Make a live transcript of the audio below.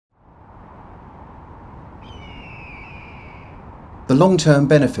The long-term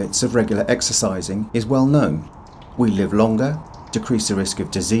benefits of regular exercising is well known. We live longer, decrease the risk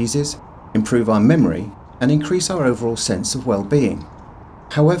of diseases, improve our memory, and increase our overall sense of well-being.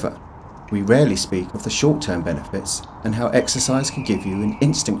 However, we rarely speak of the short-term benefits and how exercise can give you an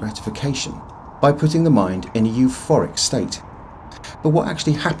instant gratification by putting the mind in a euphoric state. But what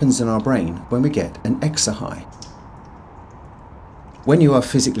actually happens in our brain when we get an exerhigh? When you are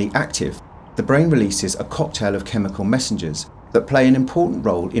physically active, the brain releases a cocktail of chemical messengers that play an important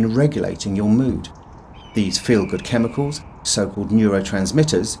role in regulating your mood. These feel-good chemicals, so-called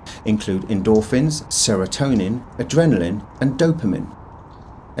neurotransmitters, include endorphins, serotonin, adrenaline, and dopamine.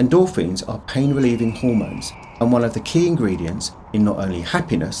 Endorphins are pain-relieving hormones and one of the key ingredients in not only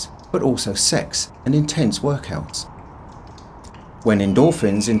happiness, but also sex and intense workouts. When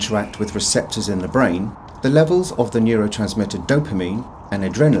endorphins interact with receptors in the brain, the levels of the neurotransmitter dopamine and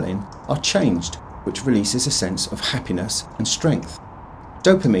adrenaline are changed, which releases a sense of happiness and strength.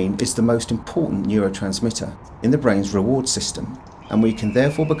 Dopamine is the most important neurotransmitter in the brain's reward system, and we can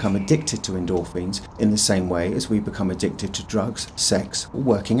therefore become addicted to endorphins in the same way as we become addicted to drugs, sex, or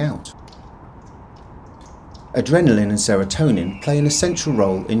working out. Adrenaline and serotonin play an essential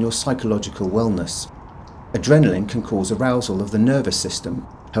role in your psychological wellness. Adrenaline can cause arousal of the nervous system,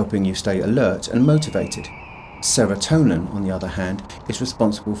 helping you stay alert and motivated. Serotonin, on the other hand, is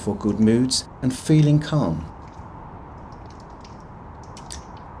responsible for good moods and feeling calm.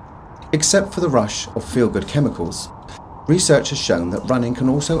 Except for the rush of feel-good chemicals, research has shown that running can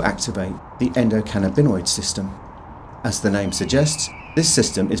also activate the endocannabinoid system. As the name suggests, this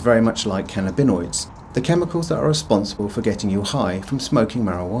system is very much like cannabinoids, the chemicals that are responsible for getting you high from smoking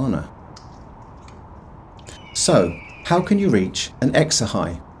marijuana. So, how can you reach an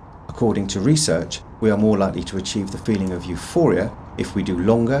exerhigh? According to research, we are more likely to achieve the feeling of euphoria if we do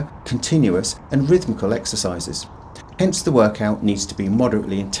longer, continuous and rhythmical exercises. Hence the workout needs to be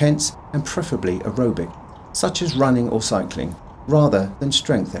moderately intense and preferably aerobic, such as running or cycling, rather than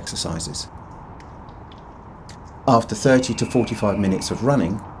strength exercises. After 30 to 45 minutes of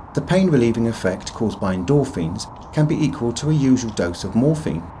running, the pain-relieving effect caused by endorphins can be equal to a usual dose of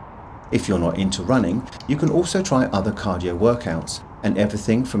morphine. If you're not into running, you can also try other cardio workouts, and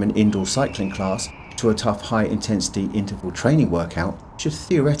everything from an indoor cycling class to a tough high-intensity interval training workout should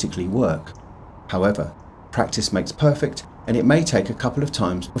theoretically work. However, practice makes perfect, and it may take a couple of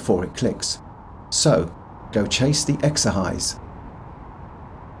times before it clicks. So, go chase the Exerhighs.